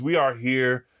We are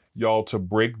here, y'all, to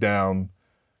break down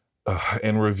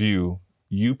and review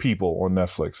You People on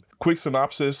Netflix. Quick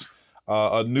synopsis.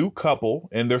 A new couple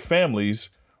and their families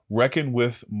reckon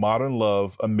with modern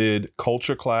love amid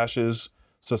culture clashes,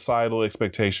 societal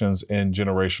expectations, and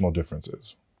generational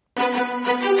differences.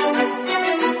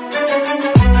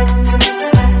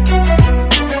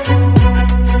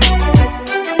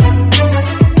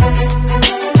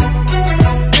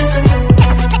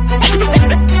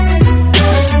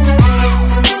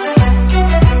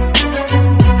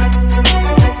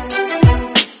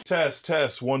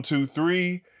 Test 1 2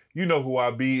 3. You know who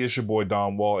I be. It's your boy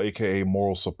Don Wall, aka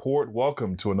Moral Support.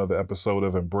 Welcome to another episode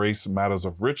of Embrace Matters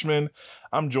of Richmond.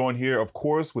 I'm joined here, of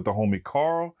course, with the homie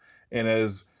Carl, and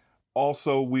as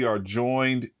also we are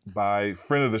joined by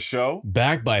friend of the show,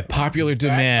 back by popular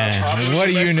demand. What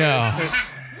do you know?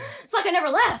 It's like I never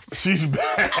left. She's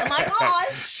back. Oh my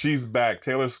gosh. She's back.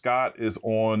 Taylor Scott is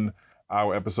on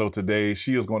our episode today.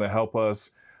 She is going to help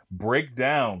us break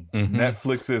down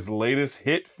Netflix's latest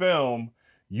hit film,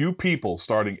 You People,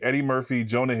 starring Eddie Murphy,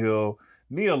 Jonah Hill,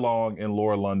 Nia Long, and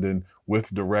Laura London,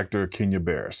 with director Kenya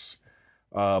Barris.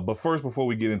 But first, before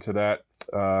we get into that,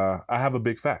 I have a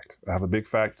big fact.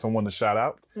 Someone to shout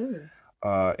out.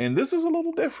 And this is a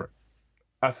little different.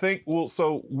 I think,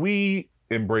 so we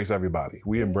embrace everybody.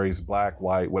 We embrace black,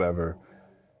 white, whatever.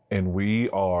 And we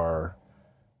are...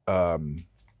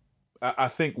 I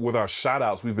think with our shout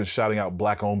outs, we've been shouting out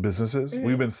black-owned businesses.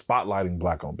 We've been spotlighting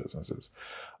black-owned businesses.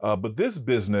 But this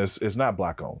business is not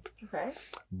black-owned. Okay.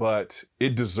 But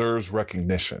it deserves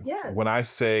recognition. Yes. When I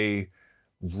say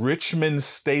Richmond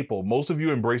staple, most of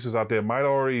you embracers out there might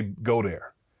already go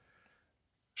there.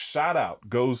 Shout out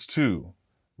goes to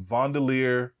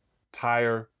Vandalier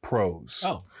Tire Pros.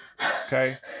 Oh.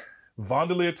 Okay.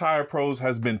 Vandalier Tire Pros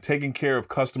has been taking care of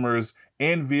customers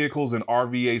and vehicles in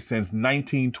RVA since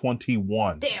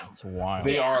 1921. Damn. That's wild.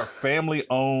 They are a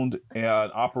family-owned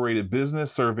and operated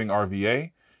business serving RVA.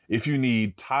 If you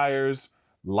need tires,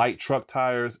 light truck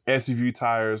tires, SUV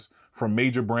tires from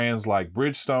major brands like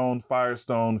Bridgestone,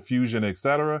 Firestone, Fusion,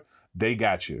 etc., they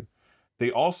got you. They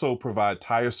also provide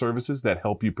tire services that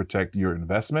help you protect your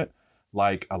investment,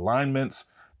 like alignments,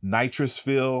 nitrogen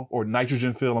fill,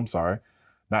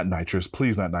 not nitrous.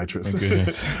 Please, not nitrous. My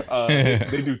goodness.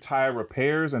 They do tire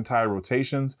repairs and tire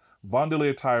rotations.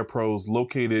 Vandalier Tire Pros,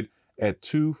 located at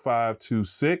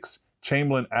 2526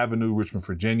 Chamberlain Avenue, Richmond,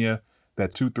 Virginia.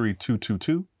 That's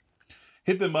 23222.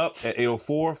 Hit them up at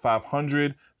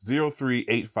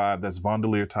 804-500-0385. That's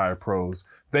Vandalier Tire Pros.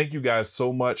 Thank you guys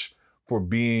so much for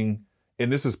being, and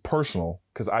this is personal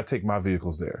because I take my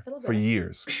vehicles there for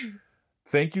years.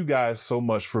 Thank you guys so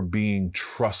much for being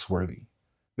trustworthy.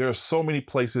 There are so many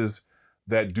places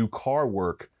that do car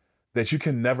work that you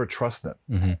can never trust them.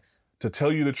 To tell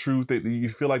you the truth, that you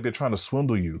feel like they're trying to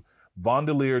swindle you.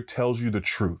 Vandalier tells you the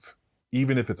truth,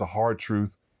 even if it's a hard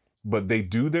truth, but they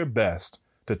do their best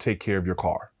to take care of your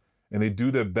car. And they do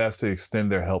their best to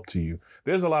extend their help to you.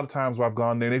 There's a lot of times where I've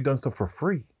gone there and they've done stuff for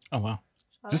free. Oh, wow.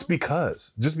 Just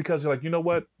because you're like, you know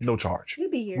what? No charge. You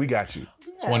be here. We got you.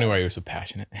 I was wondering why you're so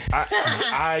passionate.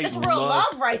 That's real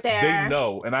love right there. They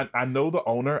know, and I know the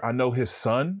owner. I know his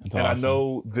son, That's and awesome. I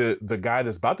know the guy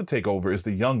that's about to take over is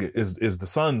the youngest, is the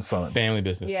son's son. Family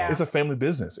business. Yeah. It's a family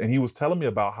business, and he was telling me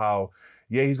about how,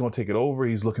 he's going to take it over.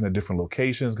 He's looking at different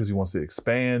locations because he wants to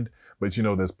expand, but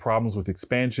there's problems with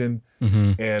expansion,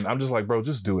 and I'm just like, bro,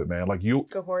 just do it, man. Like Go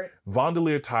for it.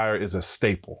 Vandalier Tire is a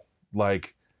staple.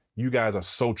 Like, you guys are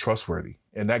so trustworthy,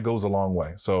 and that goes a long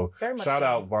way. So shout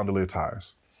out Vandalier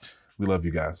Tires. We love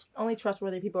you guys. Only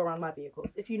trustworthy people around my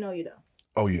vehicles. If you know, you know.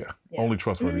 Oh, yeah. Only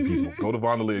trustworthy people. Go to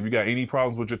Vandalier. If you got any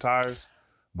problems with your tires,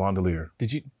 Vandalier.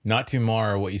 Did you, not to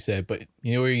mar what you said, but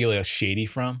you know where you get like shady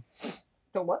from?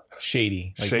 The what?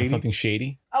 Shady. Like Shady? something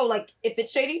shady? Oh, like if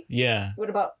it's shady? Yeah. What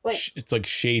about like It's like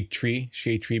Shade Tree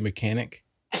Mechanic.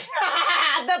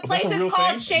 the place that's a real is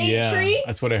called thing? Shade Tree?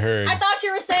 That's what I heard. I thought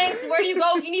you were saying where do you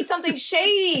go if you need something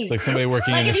shady? It's like somebody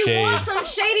working like in the if you shade. want some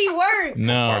shady work.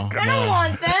 No. I don't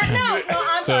want that. No,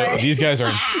 I'm So sorry. these guys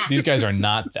are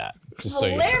not that. Just so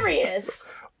you know. Hilarious.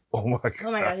 Oh my God.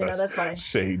 Oh my God, that's funny.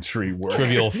 Shade Tree work.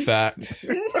 Trivial fact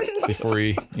before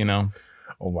we,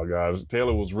 Oh my gosh.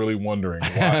 Taylor was really wondering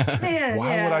why. Man,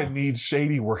 Why would I need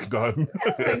shady work done?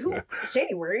 Like, who?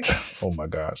 Shady work. Oh my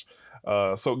gosh.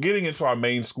 So getting into our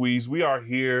main squeeze, we are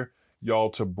here, y'all,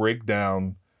 to break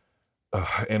down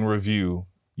and review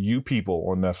You People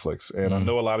on Netflix. And I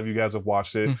know a lot of you guys have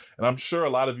watched it, and I'm sure a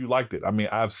lot of you liked it. I mean,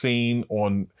 I've seen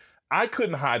I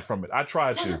couldn't hide from it. I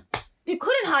tried to. You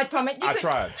couldn't hide from it. I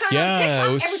tried. Turn Yeah,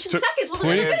 on it was TikTok every 2 seconds. Wasn't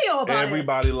there a video about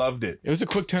Everybody loved it. It was a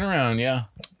quick turnaround, yeah.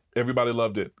 Everybody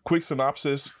loved it. Quick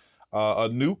synopsis. A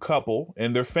new couple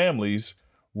and their families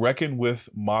reckon with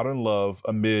modern love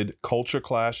amid culture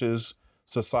clashes,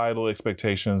 societal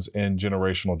expectations, and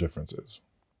generational differences.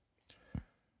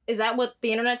 Is that what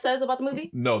the internet says about the movie?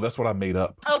 No, that's what I made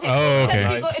up. Okay. Oh,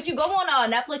 okay. If you go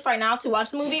on Netflix right now to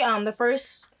watch the movie, the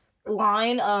first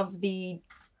line of the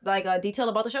detail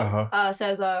about the show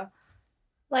says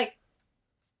like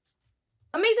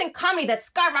amazing comedy that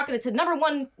skyrocketed to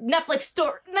 #1 Netflix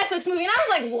movie, and I was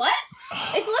like, what?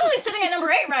 It's literally sitting at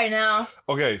 #8 right now.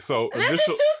 Okay, so And that's just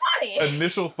too funny.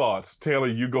 initial thoughts. Taylor,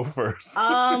 you go first.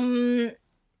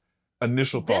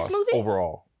 Initial this thoughts movie?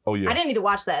 overall. Oh yeah. I didn't need to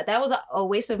watch that. That was a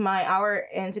waste of my hour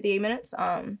and 58 minutes.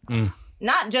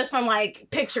 Not just from like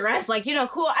picturesque, like, you know,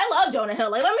 cool. I love Jonah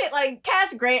Hill. Like, let me like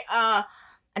cast great. I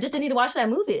just didn't need to watch that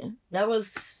movie. That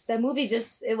movie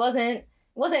just it wasn't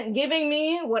giving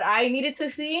me what I needed to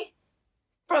see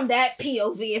from that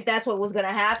POV, if that's what was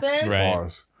gonna happen. Right.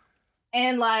 Bars.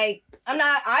 And like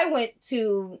I went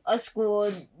to a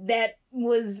school that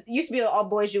used to be an all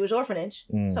boys Jewish orphanage.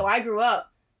 So I grew up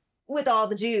with all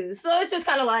the Jews. So it's just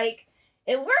kind of like,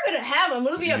 if we're gonna have a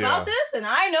movie about this and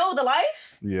I know the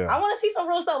life, I want to see some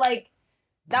real stuff. Like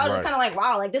that was just kind of like,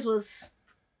 wow, like this was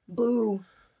boo.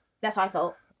 That's how I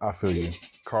felt. I feel you.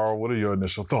 Carl, what are your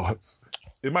initial thoughts?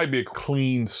 It might be a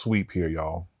clean sweep here,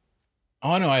 y'all.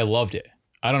 Oh no, I loved it.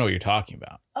 I don't know what you're talking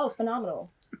about. Oh,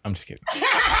 phenomenal. I'm just kidding.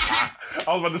 I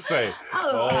was about to say, this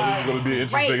is going to be an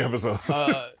interesting episode.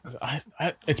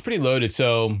 It's pretty loaded.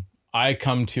 So I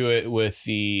come to it with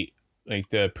the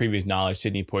previous knowledge,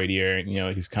 Sidney Poitier, you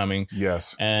know, he's coming.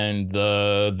 Yes. And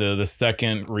the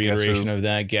second reiteration of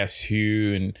that, Guess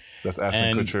Who, and that's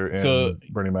Ashton Kutcher and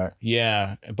Bernie Mac.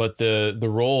 Yeah, but the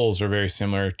roles are very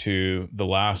similar to the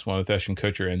last one with Ashton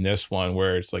Kutcher and this one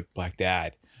where it's like Black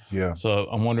Dad. Yeah. So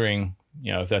I'm wondering,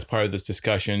 you know, if that's part of this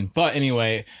discussion. But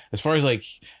anyway, as far as like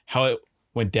how it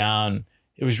went down,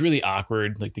 it was really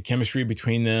awkward. Like the chemistry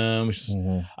between them was just,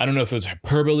 I don't know if it was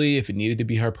hyperbole, if it needed to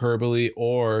be hyperbole,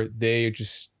 or they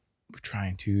just were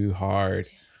trying too hard,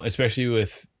 especially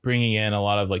with bringing in a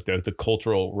lot of like the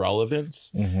cultural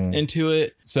relevance into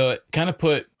it. So it kind of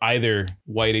put either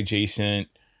white adjacent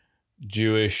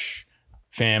Jewish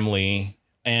family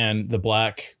and the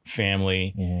black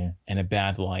family in a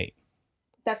bad light.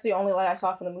 That's the only light I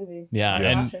saw from the movie. Yeah.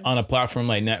 And on a platform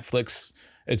like Netflix,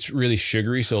 it's really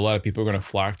sugary, so a lot of people are going to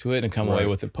flock to it and come away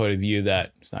with a point of view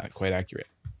that it's not quite accurate.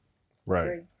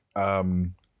 Right. How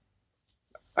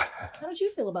did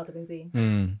you feel about the movie?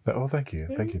 Oh, thank you.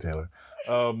 Thank you, Taylor.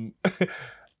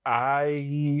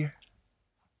 I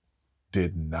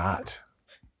did not.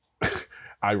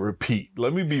 I repeat,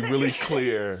 let me be really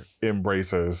clear,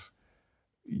 Embracers.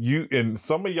 You and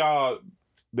some of y'all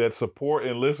that support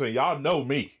and listen, y'all know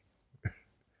me.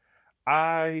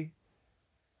 I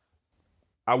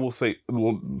will say,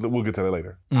 we'll get to that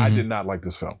later. I did not like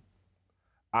this film.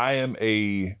 I am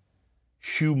a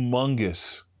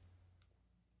humongous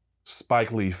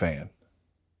Spike Lee fan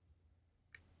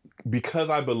because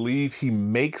I believe he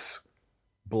makes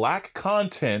black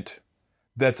content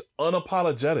that's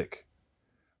unapologetic,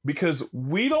 because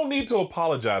we don't need to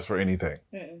apologize for anything.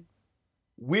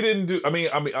 We didn't do, I mean,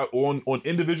 on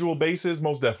individual basis,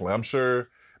 most definitely. I'm sure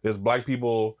there's black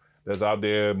people that's out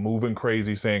there moving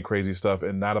crazy, saying crazy stuff,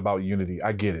 and not about unity.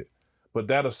 I get it. But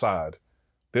that aside,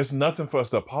 there's nothing for us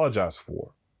to apologize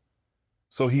for.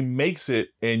 So he makes it,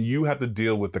 and you have to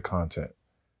deal with the content.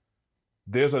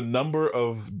 There's a number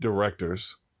of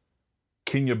directors,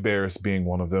 Kenya Barris being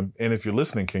one of them. And if you're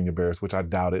listening, Kenya Barris, which I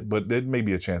doubt it, but there may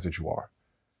be a chance that you are.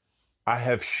 I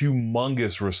have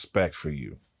humongous respect for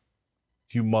you.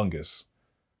 Humongous.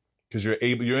 Because you're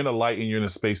in a light and you're in a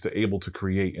space to able to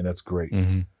create, and that's great.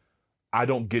 I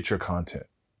don't get your content.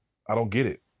 I don't get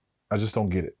it. I just don't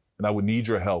get it. And I would need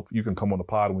your help. You can come on the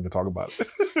pod and we can talk about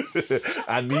it.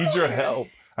 I need your help.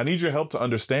 I need your help to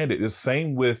understand it. It's the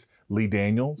same with Lee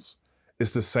Daniels.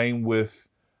 It's the same with,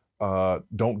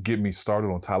 don't get me started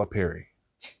on Tyler Perry.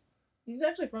 He's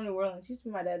actually from New Orleans. He used to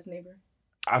be my dad's neighbor.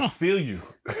 I feel you.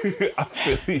 I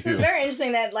feel you. It's very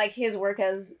interesting that like his work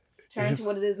has turned to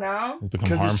what it is now. It's become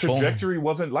harmful. Because his trajectory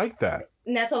wasn't like that.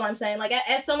 And that's all I'm saying. Like,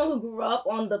 as someone who grew up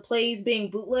on the plays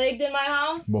being bootlegged in my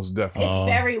house, most definitely, it's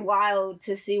very wild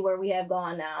to see where we have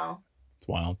gone now. It's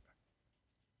wild.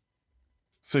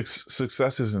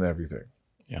 Success isn't everything.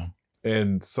 Yeah.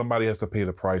 And somebody has to pay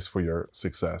the price for your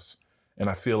success. And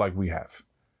I feel like we have.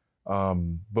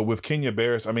 But with Kenya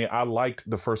Barris, I mean, I liked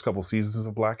the first couple seasons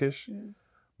of Blackish,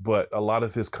 but a lot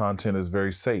of his content is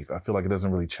very safe. I feel like it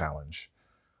doesn't really challenge.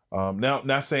 Now,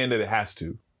 not saying that it has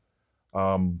to.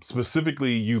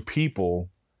 Specifically, You People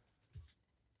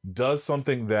does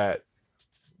something that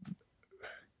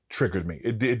triggered me.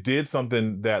 It did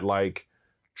something that like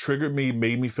triggered me,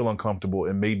 made me feel uncomfortable,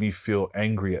 and made me feel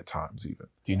angry at times even.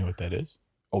 Do you know what that is?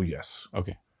 Oh, yes.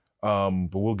 Okay.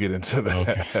 But we'll get into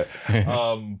that.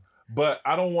 Okay. But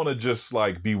I don't want to just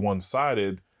like be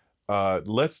one-sided.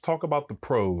 Let's talk about the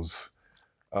pros.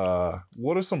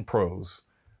 What are some pros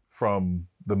from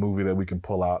the movie that we can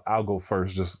pull out? I'll go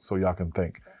first just so y'all can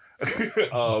think.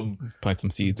 Plant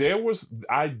some seeds. The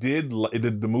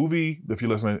movie, if you're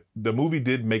listening, the movie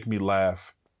did make me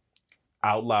laugh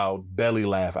out loud, belly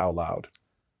laugh out loud.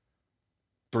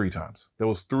 3 times. There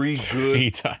was 3 good,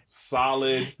 3 times.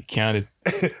 solid. You counted.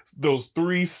 Those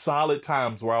 3 solid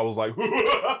times where I was like,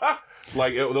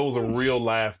 there was a real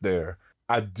laugh there.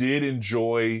 I did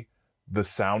enjoy the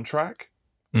soundtrack.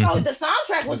 Oh, the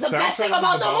soundtrack was the best thing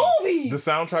about the movie. The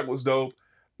soundtrack was dope.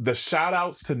 The shout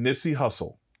outs to Nipsey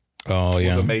Hussle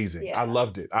was amazing. Yeah. I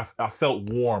loved it. I felt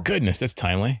warm. Goodness, that's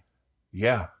timely.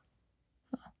 Yeah.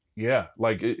 Yeah.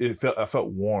 Like I felt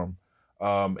warm.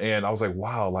 And I was like,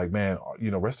 wow, like, man,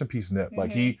 rest in peace, Nip.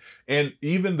 Like and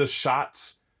even the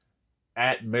shots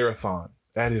at Marathon,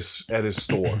 at his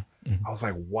store, I was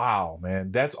like, wow,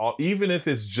 man, that's all. Even if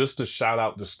it's just to shout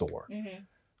out the store,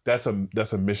 that's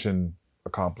a mission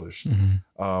accomplished.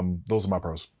 Those are my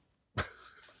pros.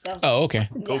 Oh, okay.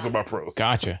 Those are my pros.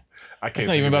 Gotcha. I can't That's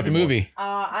not even about the movie.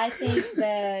 I think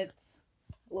that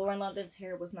Lauren London's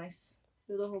hair was nice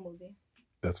through the whole movie.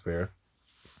 That's fair.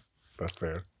 That's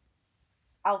fair.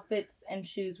 Outfits and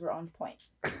shoes were on point.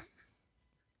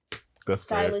 That's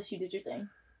fair. Stylist, you did your thing.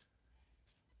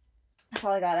 That's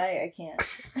all I got. I can't.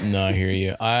 No, I hear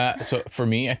you. So for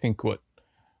me, I think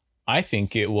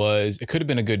it could have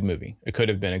been a good movie. It could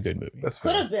have been a good movie. That's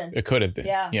fair. Could have been. It could have been.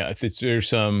 Yeah. Yeah. There's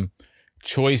some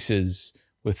choices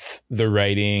with the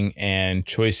writing and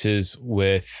choices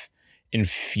with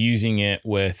infusing it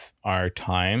with our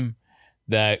time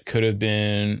that could have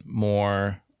been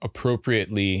more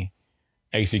appropriately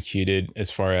executed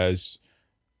as far as,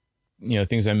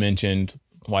 things I mentioned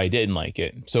why I didn't like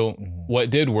it. So what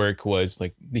did work was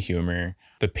like the humor,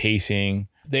 the pacing.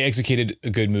 They executed a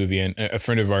good movie, and a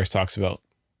friend of ours talks about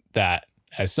that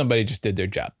as somebody just did their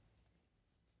job.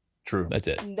 True. That's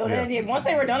it. Once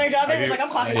they were done their job, they was like, I'm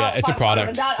clocking out. It's a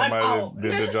product. Somebody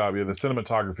did their job. Yeah, the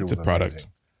cinematography was a product. Amazing.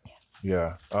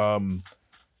 Yeah.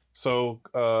 So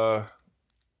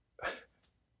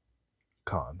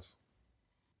cons.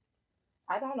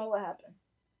 I don't know what happened.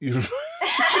 You- There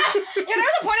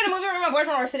was a point in the movie where my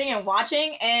boyfriend were sitting and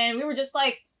watching, and we were just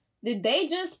like, did they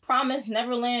just promise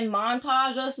Neverland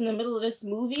montage us in the middle of this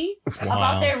movie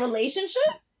about their relationship?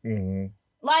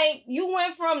 Like, you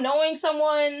went from knowing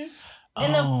someone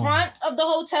in the front of the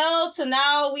hotel to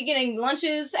now we getting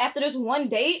lunches after this one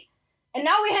date, and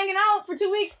now we hanging out for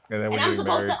 2 weeks, and I'm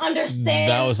supposed to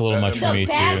understand that was a little much for me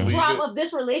the too. backdrop of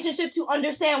this relationship to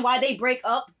understand why they break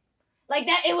up. Like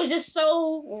that, it was just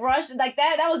so rushed. Like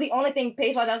that was the only thing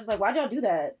pace-wise. I was just like, why'd y'all do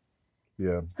that?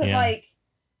 Yeah. Because like,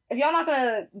 if y'all not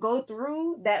gonna go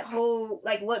through that whole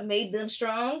like what made them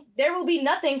strong, there will be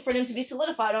nothing for them to be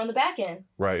solidified on the back end.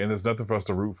 Right, and there's nothing for us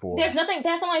to root for. There's nothing.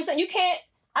 That's all I'm saying. You can't.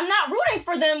 I'm not rooting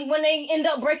for them when they end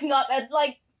up breaking up. At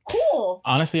like, cool.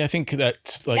 Honestly, I think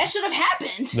that's like that should have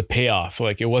happened. The payoff,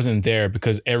 like it wasn't there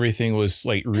because everything was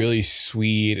like really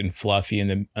sweet and fluffy on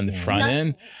the front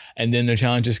end, and then the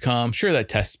challenges come. Sure, that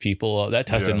tests people. That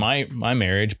tested my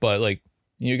marriage, but like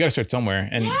you got to start somewhere.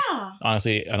 And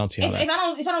honestly, I don't see how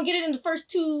if I don't get it in the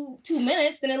first two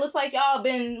minutes, then it looks like y'all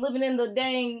been living in the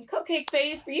dang cupcake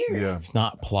phase for years. Yeah, it's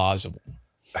not plausible.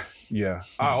 Yeah,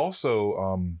 I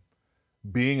also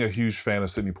being a huge fan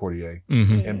of Sidney Poitier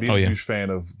and being a huge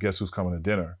fan of Guess Who's Coming to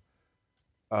Dinner.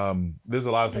 There's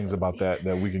a lot of things about that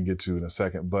we can get to in a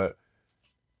second, but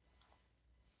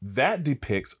that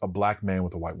depicts a black man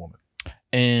with a white woman.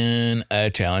 In a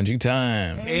challenging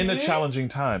time. In a challenging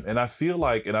time. And I feel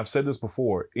like, and I've said this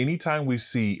before, anytime we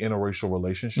see interracial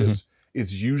relationships,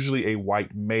 it's usually a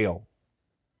white male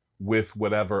with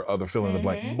whatever other fill in the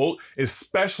blank.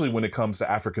 Especially when it comes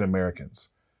to African Americans.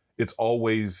 It's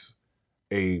always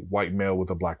a white male with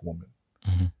a black woman.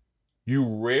 You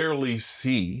rarely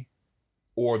see,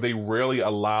 or they rarely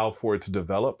allow for it to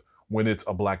develop when it's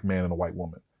a black man and a white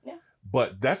woman. Yeah.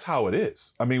 But that's how it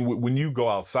is. I mean, when you go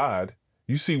outside,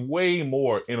 you see way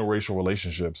more interracial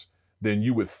relationships than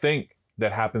you would think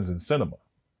that happens in cinema.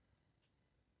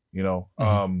 You know?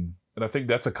 And I think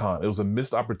that's a con. It was a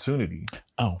missed opportunity.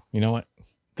 Oh, you know what?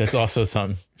 That's also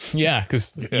something. Yeah,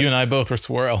 because you and I both were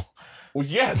swirl. Well,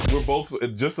 yes, we're both,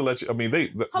 just to let you, I mean,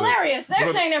 hilarious.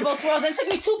 They're saying they're both swirls, and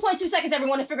it took me 2.2 seconds,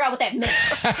 everyone, to figure out what that meant.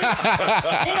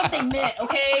 I didn't know what they meant,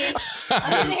 okay?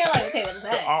 I'm sitting here like, okay, what is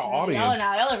that? Our audience.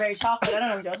 Y'all are very chocolate. I don't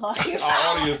know what y'all talking about.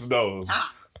 Our audience knows.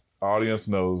 our audience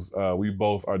knows we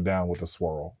both are down with the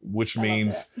swirl, which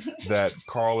means that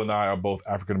Carl and I are both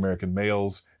African-American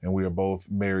males and we are both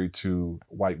married to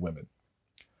white women.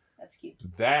 That's cute.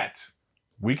 That,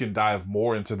 we can dive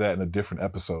more into that in a different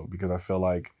episode because I feel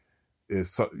like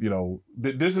it's, you know,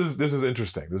 this is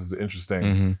interesting. This is interesting.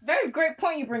 Mm-hmm. Very great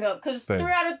point you bring up because 3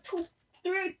 out of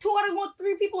 3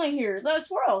 people in here, the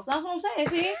swirls. That's what I'm saying.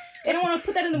 See, they don't want to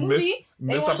put that in the movie.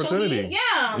 Missed opportunity.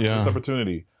 Yeah. Missed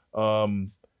opportunity.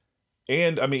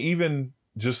 And I mean, even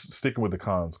just sticking with the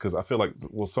cons, because I feel like,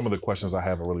 well, some of the questions I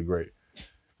have are really great.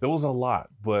 There was a lot,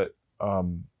 but I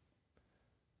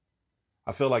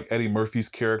feel like Eddie Murphy's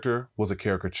character was a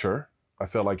caricature. I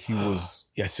felt like he was...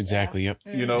 Yes, exactly. Yep.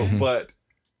 You know, but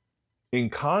in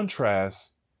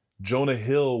contrast, Jonah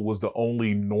Hill was the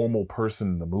only normal person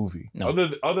in the movie. No.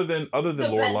 Other than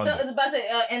Laura London.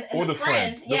 Or the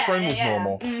friend. The friend was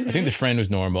normal. Mm-hmm. I think the friend was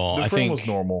normal. The friend was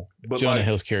normal. But Jonah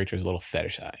Hill's character is a little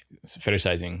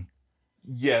fetishizing.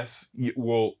 Yes.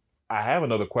 Well, I have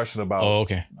another question about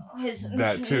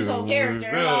that too. His whole character.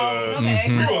 Okay.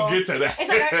 Mm-hmm. We will get to that. It's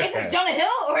like, is this Jonah Hill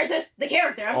or is this the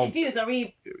character? I'm confused. What are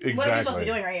we supposed to be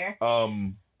doing right here?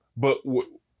 But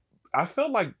I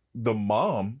felt like the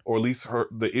mom, or at least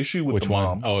the issue with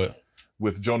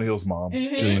with Jonah Hill's mom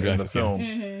in the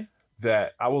film,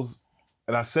 that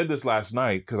I said this last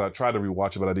night because I tried to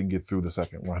rewatch it, but I didn't get through the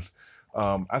second run.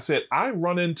 I said, I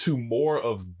run into more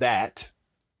of that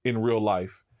in real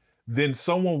life than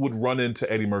someone would run into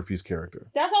Eddie Murphy's character.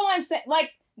 That's all I'm saying.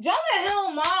 Like, Jonah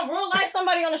Hill mom, real life,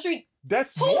 somebody on the street.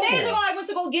 That's 2 days ago, I went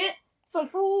to go get some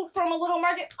food from a little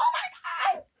market. Oh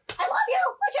my God, I love you.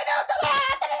 What you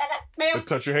do? Ma'am.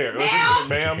 Touch your hair.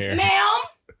 Ma'am.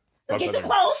 Don't get too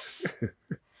close.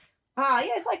 Yeah,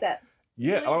 it's like that.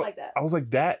 Yeah, I was like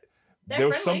that. There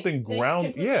was something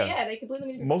ground. Yeah, they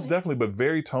completely most definitely, but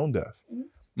very tone deaf.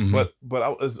 Mm-hmm.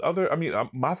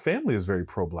 But my family is very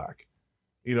pro-black.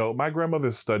 You know, my grandmother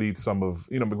studied some of,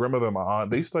 my grandmother and my aunt,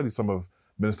 they studied some of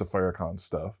Minister Farrakhan's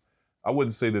stuff. I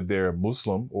wouldn't say that they're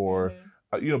Muslim or,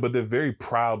 but they're very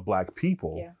proud Black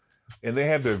people. Yeah. And they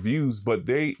have their views, but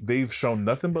they've shown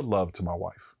nothing but love to my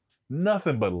wife.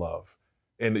 Nothing but love.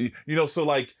 And, so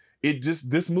like,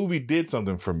 this movie did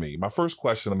something for me. My first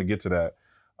question, let me get to that,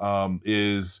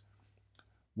 is,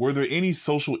 were there any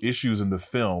social issues in the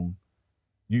film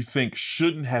you think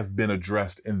shouldn't have been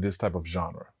addressed in this type of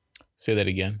genre? Say that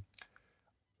again.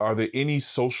 Are there any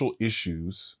social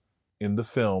issues in the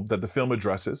film that the film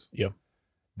addresses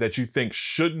that you think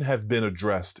shouldn't have been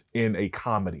addressed in a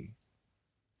comedy?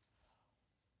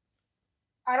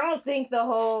 I don't think the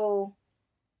whole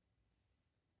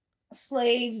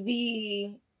slave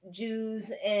v.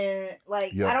 Jews and I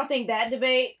don't think that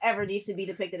debate ever needs to be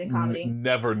depicted in comedy.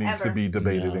 Never needs to be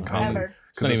debated in comedy. Ever.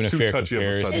 It's not even a fair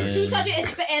comparison. It's too touchy,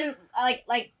 and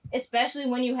like especially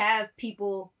when you have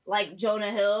people like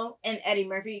Jonah Hill and Eddie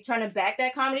Murphy trying to back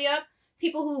that comedy up.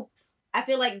 People who I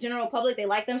feel like general public, they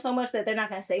like them so much that they're not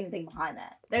going to say anything behind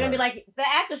that. They're going to be like, the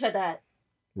actor said that.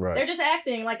 Right. They're just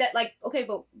acting like that. Like, okay,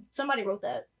 but somebody wrote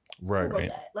that. Right. Who wrote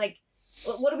that? Like,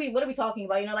 what are we talking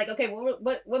about? Like, okay,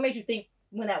 what made you think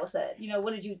when that was said?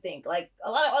 What did you think? Like,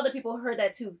 a lot of other people heard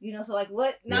that too. So like,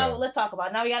 what? Now let's talk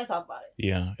about it. Now we got to talk about it.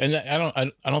 Yeah, and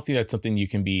I don't think that's something you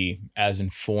can be as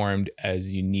informed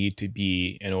as you need to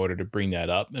be in order to bring that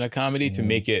up in a comedy to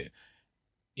make it,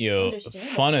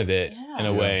 fun of it in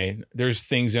a way. There's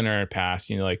things in our past,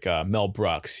 like Mel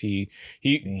Brooks. He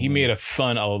made a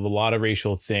fun of a lot of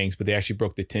racial things, but they actually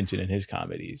broke the tension in his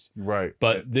comedies. Right.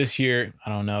 But this year, I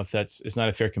don't know if it's not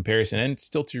a fair comparison, and it's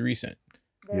still too recent.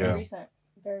 Very recent.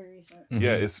 Very recent. Mm-hmm.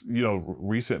 Yeah, it's,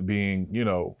 recent being,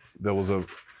 there was a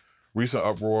recent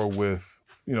uproar with,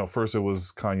 first it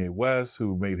was Kanye West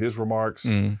who made his remarks,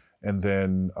 and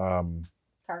then,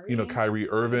 Kyrie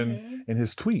Irving and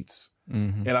his tweets.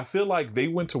 Mm-hmm. And I feel like they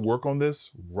went to work on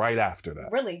this right after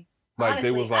that. Really? Like, honestly,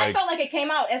 they was like, I felt like it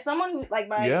came out as someone who, like,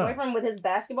 my boyfriend with his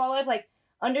basketball life, like,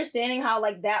 understanding how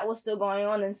like that was still going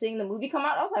on and seeing the movie come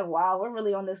out, I was like, wow, we're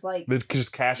really on this like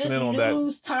just cashing in on that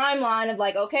news timeline of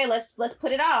like, okay, let's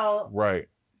put it out. Right.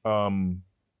 And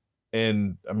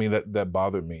I mean that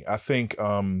bothered me. I think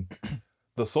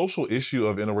the social issue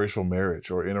of interracial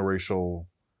marriage or interracial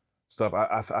stuff,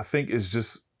 I think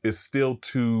is still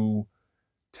too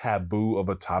taboo of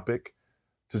a topic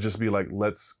to just be like,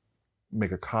 let's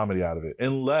make a comedy out of it,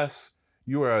 unless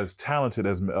you are as talented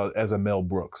as a Mel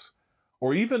Brooks.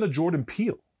 Or even a Jordan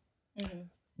Peele.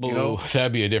 Mm-hmm.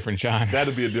 That'd be a different genre.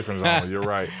 That'd be a different genre. You're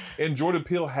right. And Jordan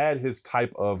Peele had his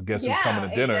type of Guess Who's Coming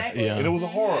to Dinner. Exactly. And it was a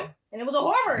horror. And it was a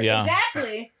horror. Yeah.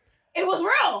 Exactly. It was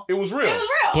real. It was real. It was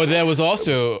real. But that was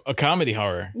also a comedy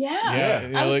horror. Yeah. You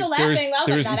know, I was still laughing. I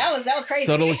was like, nah, that was crazy.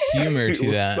 Subtle humor It to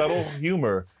was that. subtle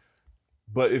humor.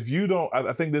 But if you don't,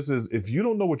 I think this is, if you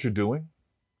don't know what you're doing,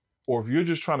 or if you're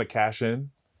just trying to cash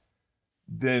in,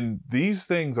 then these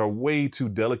things are way too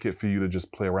delicate for you to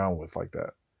just play around with like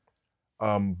that.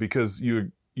 Because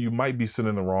you might be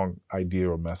sending the wrong idea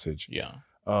or message. Yeah.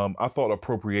 I thought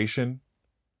appropriation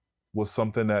was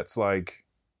something that's like,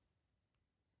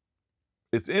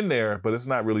 it's in there, but it's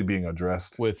not really being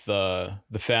addressed. With the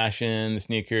fashion, the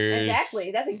sneakers.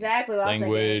 Exactly. That's exactly what I was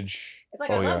thinking. Language. It's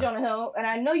like, I love Jonah Hill, and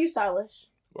I know you stylish.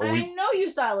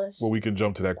 Well, we can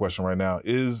jump to that question right now.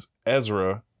 Is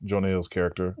Ezra, Jonah Hill's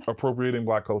character, appropriating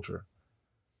Black culture?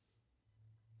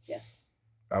 Yes.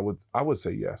 I would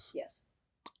say yes. Yes.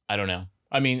 I don't know.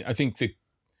 I mean, I think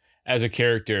as a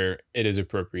character, it is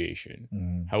appropriation.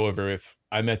 Mm-hmm. However, if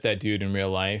I met that dude in real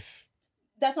life,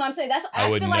 that's what I'm saying. I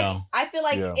wouldn't know. I feel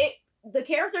like the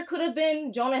character could have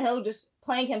been Jonah Hill just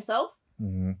playing himself,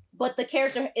 but the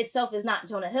character itself is not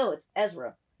Jonah Hill. It's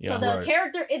Ezra. Yeah. So the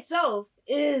character itself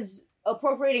is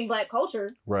appropriating Black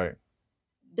culture. Right.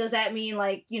 Does that mean,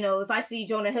 like, you know, if I see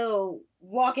Jonah Hill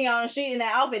walking out on the street in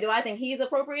that outfit, do I think he's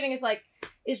appropriating? It's like,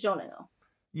 it's Jonah Hill.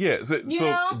 Yeah. So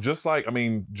just like, I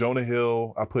mean, Jonah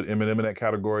Hill, I put Eminem in that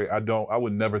category. I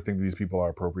would never think these people are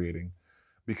appropriating,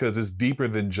 because it's deeper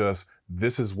than just,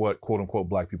 this is what quote unquote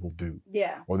Black people do.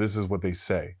 Yeah. Or this is what they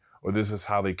say, or this is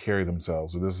how they carry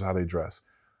themselves, or this is how they dress.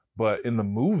 But in the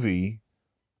movie,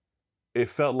 it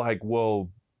felt like,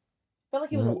 well, I felt like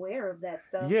he was aware of that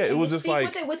stuff. Yeah, it was just like,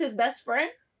 with it with his best friend,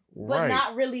 but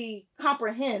not really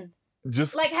comprehend.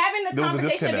 Just like having the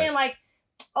conversation being like,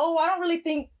 oh, I don't really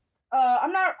think,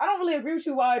 I don't really agree with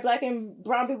you why Black and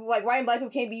brown people, like white and Black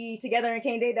people can't be together and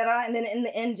can't date that, and then in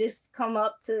the end just come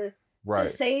up to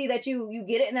say that you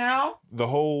get it now. The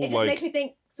whole, it just makes me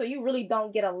think, so you really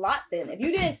don't get a lot then. If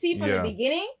you didn't see from the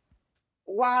beginning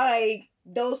why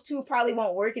those two probably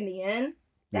won't work in the end,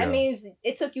 that means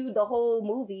it took you the whole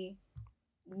movie,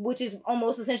 which is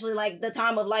almost essentially like the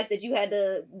time of life that you had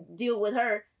to deal with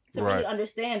her to really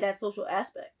understand that social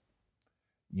aspect.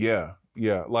 Yeah.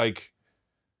 Yeah. Like,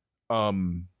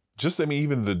 just, I mean,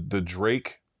 even the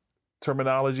Drake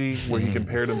terminology where he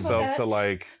compared himself to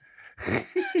like,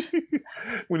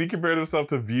 when he compared himself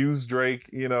to Views Drake,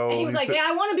 you know. And he was like, yeah,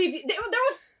 I want to be, there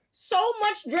was so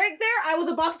much Drake there, I was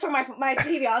about to turn my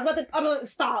TV. I was about to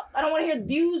stop. I don't want to hear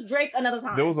Views Drake another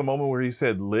time. There was a moment where he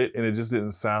said lit and it just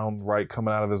didn't sound right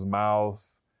coming out of his mouth.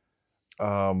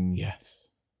 Yes.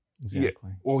 Exactly.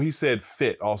 Yeah. Well, he said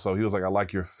fit also. He was like, I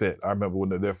like your fit. I remember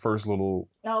when their first little...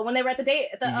 Oh, when they were at the date.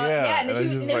 And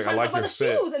then they were trying to talk about the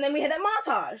shoes, and then we had that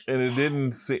montage. And it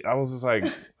didn't see... I was just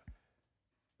like...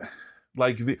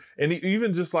 and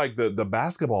even just like the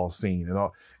basketball scene and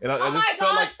all, and I just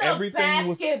felt like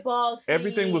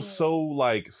everything was so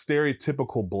like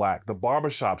stereotypical Black. The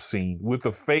barbershop scene with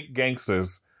the fake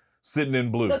gangsters sitting in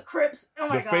blue, the Crips,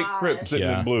 fake Crips sitting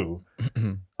in blue.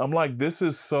 I'm like, this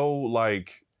is so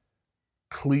like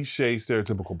cliche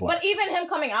stereotypical Black. But even him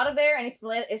coming out of there and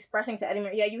expressing to Eddie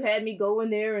Murphy, yeah, you had me go in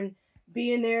there and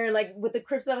be in there like with the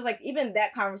Crips. I was like, even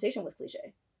that conversation was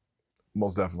cliche.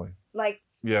 Most definitely. Like.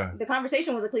 Yeah. The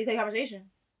conversation was a cliche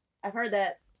conversation. I've heard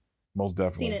that. Most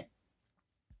definitely. Seen it.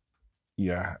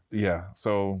 Yeah. Yeah.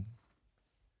 So,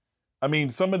 I mean,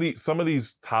 some of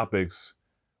these topics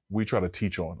we try to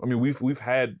teach on. I mean, we've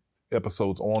had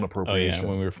episodes on appropriation. Oh, yeah,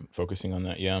 when we were focusing on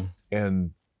that, yeah.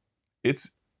 And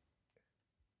it's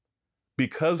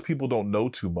because people don't know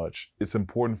too much, it's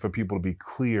important for people to be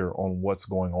clear on what's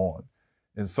going on.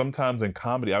 And sometimes in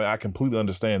comedy, I mean, I completely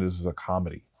understand this is a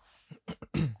comedy.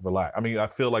 Relax. I mean, I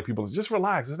feel like people just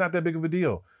relax. It's not that big of a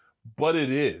deal. But it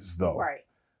is, though. Right.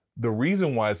 The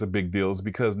reason why it's a big deal is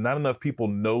because not enough people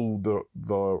know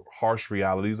the harsh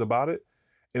realities about it.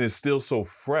 And it's still so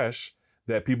fresh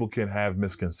that people can have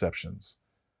misconceptions.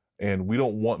 And we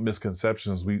don't want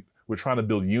misconceptions. We're trying to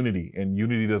build unity, and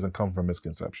unity doesn't come from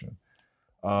misconception.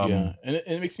 And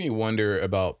it makes me wonder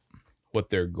about what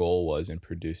their goal was in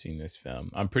producing this film.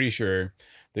 I'm pretty sure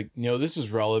that, this is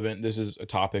relevant. This is a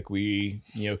topic we,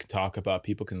 can talk about,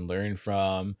 people can learn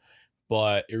from,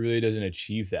 but it really doesn't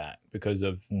achieve that because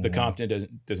of the content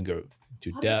doesn't go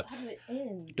to depth.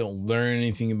 Don't learn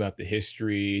anything about the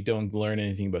history. Don't learn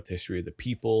anything about the history of the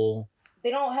people.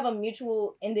 They don't have a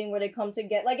mutual ending where they come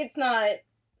together. Like, it's not,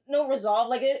 no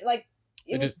resolve. They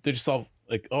just all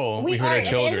like, we hurt our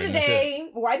children. At the end of the day,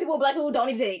 white people, Black people don't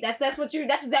need to date. That was you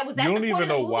don't even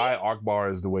know why Akbar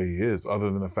is the way he is, other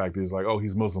than the fact that he's like,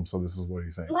 he's Muslim, so this is what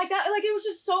he thinks. Like that, like it was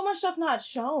just so much stuff not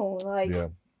shown. Like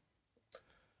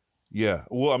yeah.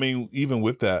 Well, I mean, even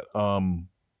with that,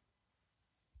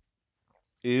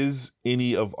 is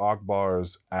any of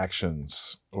Akbar's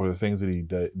actions or the things that he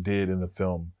did in the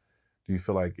film, do you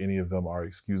feel like any of them are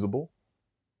excusable?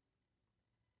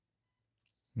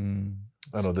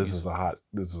 I know this is a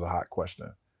hot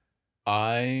question.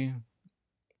 I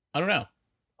don't know.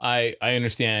 I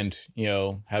understand,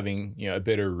 having, a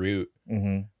bitter root,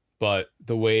 but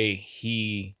the way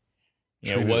he,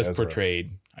 was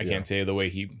portrayed, I can't say the way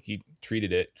he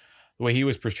treated it, the way he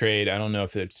was portrayed. I don't know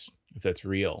if that's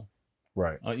real.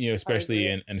 Right. Especially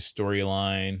in a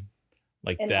storyline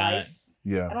like in that. Life.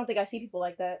 Yeah. I don't think I see people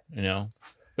like that. It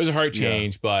was a hard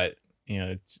change, but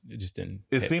it just didn't.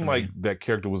 It seemed like that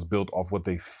character was built off what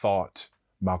they thought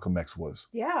Malcolm X was.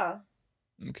 Yeah.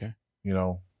 Okay.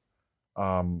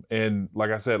 And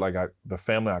like I said, the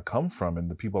family I come from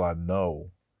and the people I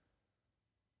know,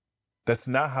 that's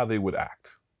not how they would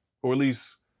act, or at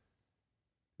least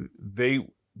they're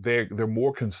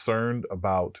more concerned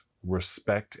about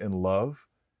respect and love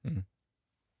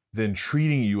than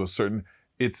treating you a certain.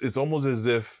 It's almost as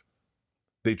if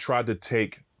they tried to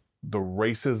take the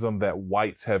racism that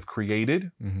whites have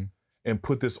created and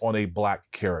put this on a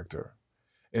black character,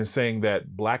 and saying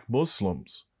that black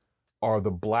Muslims are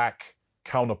the black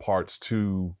counterparts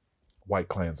to white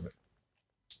Klansmen.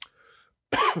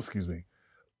 Excuse me.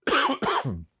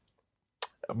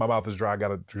 My mouth is dry. I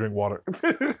gotta drink water.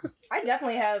 I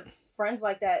definitely have friends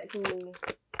like that who,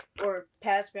 or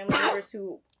past family members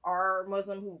who are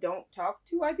Muslim who don't talk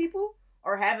to white people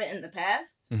or haven't in the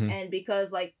past. And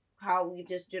because how we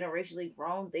just generationally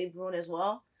grown, they've grown as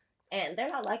well. And they're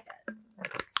not like that.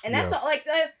 And that's not I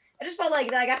just felt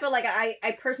I feel like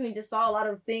I personally just saw a lot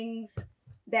of things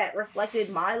that reflected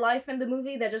my life in the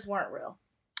movie that just weren't real.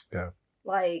 Yeah.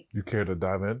 You care to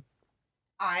dive in?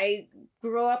 I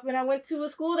grew up and I went to a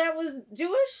school that was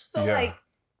Jewish. So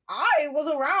I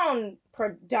was around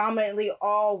predominantly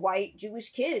all white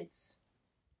Jewish kids.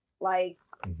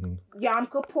 Yom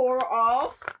Kippur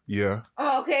off. Yeah.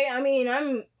 Okay, I mean,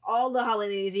 I'm all the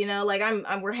holidays,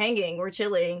 we're hanging, we're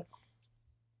chilling.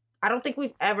 I don't think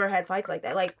we've ever had fights like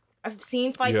that. I've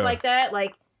seen fights like that,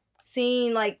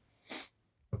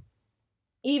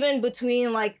 even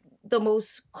between the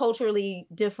most culturally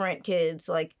different kids.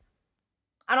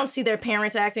 I don't see their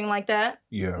parents acting like that.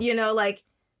 Yeah.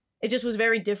 It just was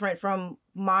very different from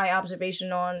my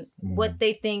observation on what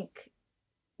they think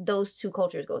those two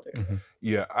cultures go through.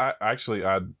 Yeah, I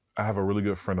have a really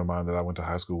good friend of mine that I went to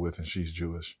high school with, and she's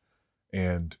Jewish.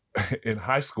 And in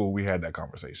high school, we had that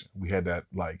conversation. We had that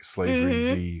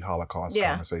slavery v. Holocaust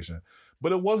conversation.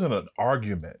 But it wasn't an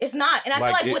argument. It's not. And I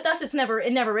feel like with us, it never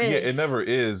is. Yeah, it never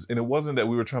is. And it wasn't that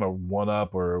we were trying to one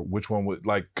up or which one would,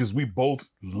 because we both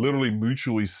literally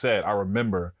mutually said, I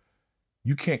remember,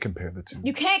 you can't compare the two.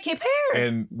 You can't compare.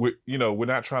 And we're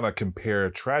not trying to compare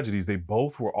tragedies. They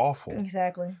both were awful.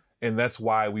 Exactly. And that's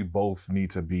why we both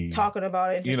need to be talking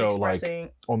about it, just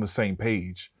expressing on the same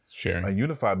page. Sure. And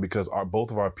unified, because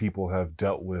both of our people have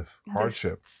dealt with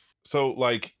hardship. So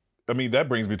that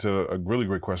brings me to a really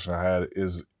great question I had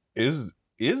is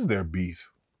there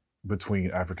beef between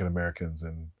African Americans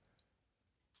and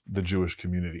the Jewish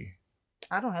community?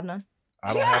 I don't have none.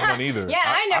 I don't have none either. Yeah,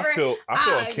 I never. I feel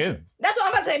akin. That's what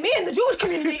I'm about to say. Me and the Jewish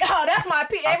community. Oh, that's my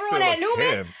people. Everyone at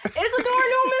Newman, Isadora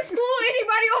Newman School.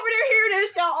 Anybody over there hear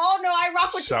this? Y'all all know I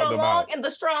rock with you the long and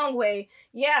the strong way.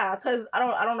 Yeah, because I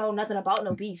don't know nothing about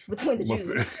no beef between the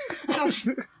Jews.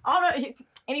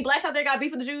 Any blacks out there got beef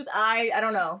with the Jews? I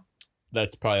don't know.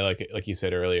 That's probably like you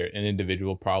said earlier, an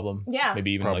individual problem. Yeah,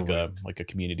 maybe even like a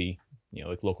community.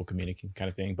 Local community kind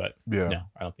of thing, but no,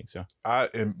 I don't think so.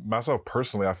 And myself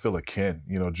personally, I feel akin,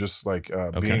 just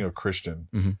being a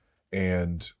Christian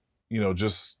and,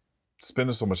 just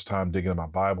spending so much time digging in my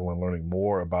Bible and learning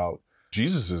more about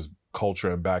Jesus's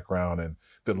culture and background and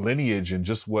the lineage and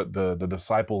just what the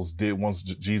disciples did once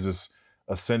Jesus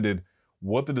ascended,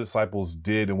 what the disciples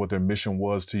did and what their mission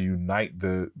was to unite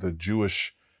the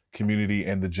Jewish community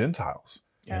and the Gentiles,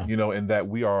 and that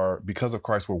we are, because of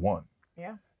Christ, we're one.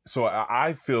 Yeah. So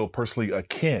I feel personally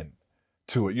akin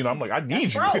to it. I'm like, I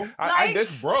need you.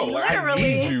 That's bro. I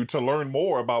need you to learn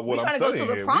more about what I'm studying. We're trying to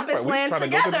go to the promised land together.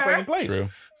 Go to the same place. True.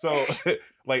 So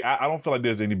I don't feel like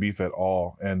there's any beef at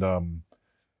all. And I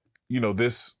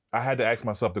had to ask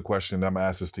myself the question, and I'm gonna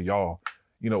ask this to y'all.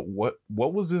 What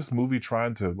was this movie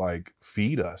trying to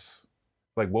feed us?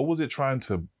 What was it trying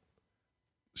to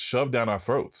shove down our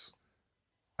throats?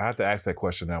 I have to ask that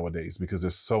question nowadays because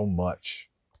there's so much.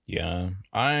 Yeah,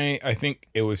 I think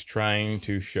it was trying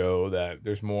to show that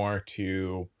there's more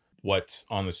to what's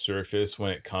on the surface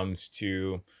when it comes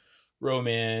to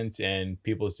romance and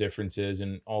people's differences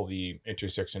and all the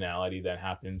intersectionality that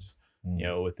happens,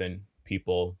 within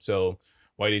people. So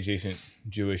white adjacent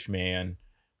Jewish man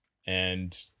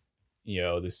and, you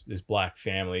know, this black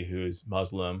family who is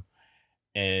Muslim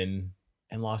in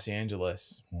Los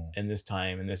Angeles in this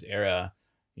time, in this era.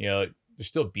 You know, there's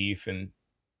still beef and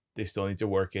they still need to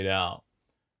work it out,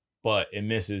 but it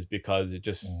misses because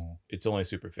it's only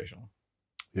superficial.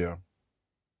 Yeah.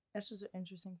 That's just an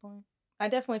interesting point. I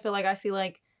definitely feel like I see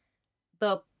like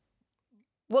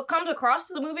what comes across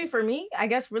to the movie for me, I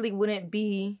guess really wouldn't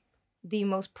be the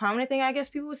most prominent thing I guess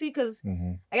people would see, because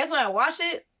I guess when I watched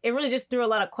it, it really just threw a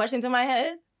lot of questions in my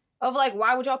head of like,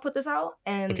 why would y'all put this out?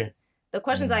 And the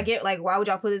questions I get, like, why would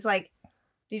y'all put this? Like,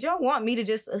 did y'all want me to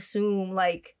just assume,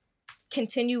 like,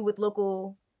 continue with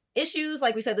local issues?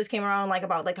 Like we said, this came around, like,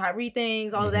 about, like, Kyrie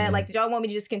things, all of that. Like, did y'all want me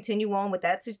to just continue on with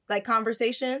that, like,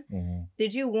 conversation?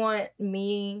 Did you want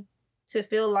me to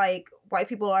feel like white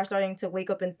people are starting to wake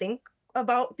up and think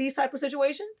about these type of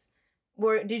situations?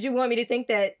 Or did you want me to think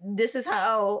that this is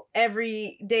how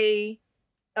every day,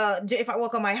 if I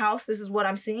walk on my house, this is what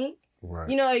I'm seeing? Right.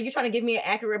 You know, are you trying to give me an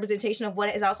accurate representation of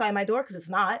what is outside my door? Because it's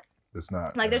not. It's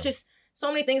not. Like, there's just so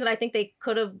many things that I think they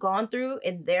could have gone through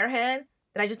in their head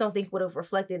that I just don't think would have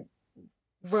reflected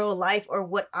real life or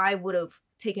what I would have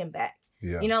taken back.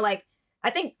 Yeah. You know, like,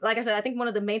 I think, like I said, I think one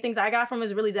of the main things I got from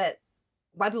is really that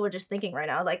white people are just thinking right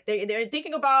now. Like, they're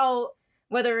thinking about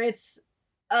whether it's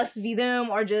us v them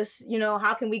or just, you know,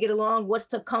 how can we get along? What's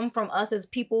to come from us as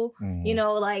people? You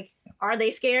know, like, are they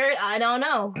scared? I don't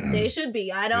know. They should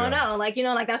be. I don't know. Like, you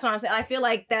know, like, that's what I'm saying. I feel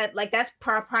like that, like, that's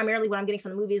primarily what I'm getting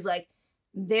from the movie is, like,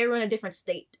 they're in a different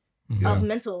state of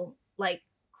mental, like,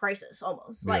 crisis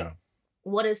almost. Like,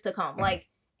 what is to come? Like,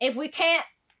 if we can't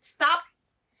stop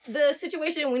the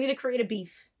situation, we need to create a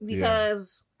beef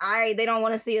because they don't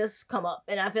want to see us come up.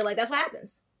 And I feel like that's what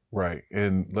happens. Right.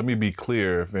 And let me be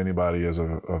clear, if anybody is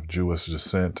of Jewish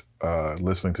descent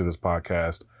listening to this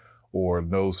podcast or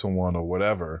knows someone or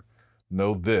whatever,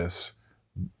 know this.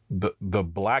 The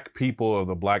black people of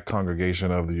the black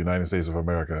congregation of the United States of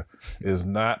America is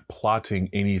not plotting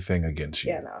anything against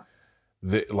you. Yeah,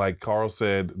 no. Like Carl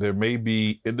said, there may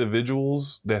be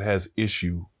individuals that has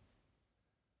issue,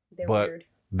 but weird.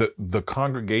 The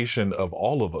congregation of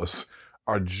all of us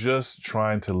are just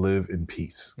trying to live in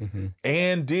peace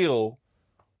and deal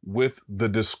with the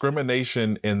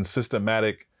discrimination and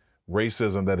systematic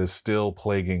racism that is still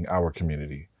plaguing our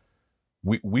community.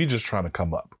 We just trying to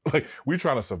come up. Like, we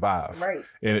trying to survive. Right.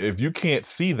 And if you can't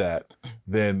see that,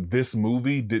 then this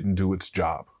movie didn't do its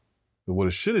job. What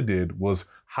it should have did was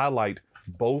highlight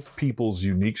both people's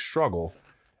unique struggle,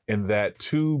 and that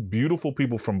two beautiful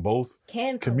people from both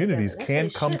communities can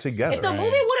come together. If the movie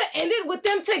would have ended with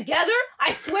them together,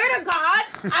 I swear to God,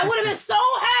 I would have been so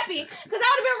happy because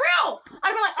that would have been real.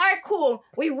 I'd been like, all right, cool.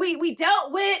 We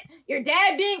dealt with your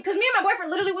dad being, because me and my boyfriend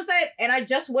literally would say, and I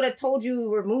just would have told you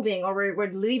we're moving or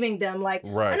we're leaving them. Like,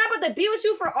 I'm not about to be with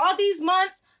you for all these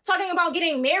months talking about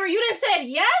getting married. You done said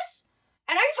yes,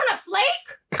 and are you trying to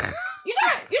flake? You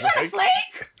trying to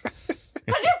flake?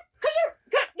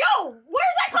 Cause yo,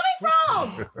 where's that coming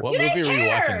from? What movie are we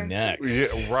watching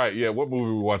next? Yeah, right. Yeah, what movie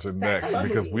are we watching next?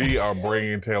 Because we are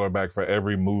bringing Taylor back for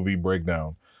every movie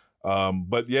breakdown.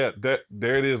 But yeah,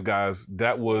 there it is, guys.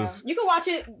 That was. You can watch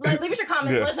it. Leave us your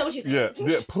comments. Let us know what you think.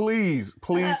 Yeah. Please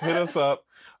hit us up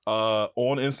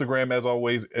on Instagram as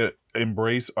always.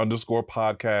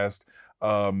 Embrace_podcast.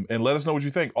 And let us know what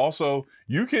you think. Also,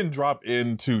 you can drop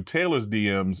into Taylor's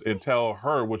DMs and tell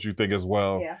her what you think as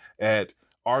well at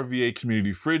RVA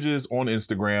Community Fridges on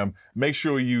Instagram. Make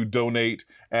sure you donate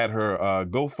at her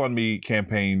GoFundMe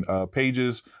campaign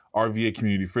pages, RVA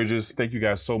Community Fridges. Thank you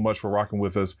guys so much for rocking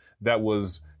with us. That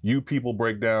was You People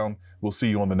Breakdown. We'll see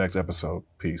you on the next episode.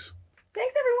 Peace.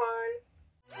 Thanks,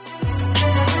 everyone.